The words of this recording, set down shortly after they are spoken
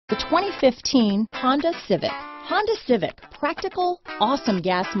The 2015 Honda Civic. Honda Civic, practical, awesome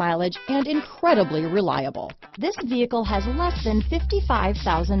gas mileage, and incredibly reliable. This vehicle has less than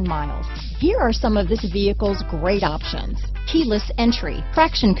 55,000 miles. Here are some of this vehicle's great options: keyless entry,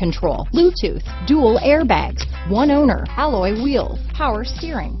 traction control, Bluetooth, dual airbags, one owner, alloy wheels, power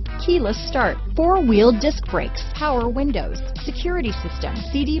steering, keyless start, four-wheel disc brakes, power windows, security system,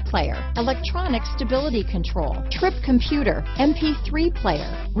 CD player, electronic stability control, trip computer, MP3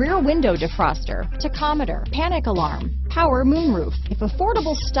 player, rear window defroster, tachometer, panic alarm, power moonroof. If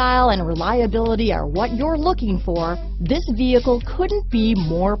affordable style and reliability are what you're looking for, this vehicle couldn't be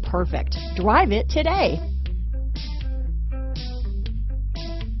more perfect. Drive it today.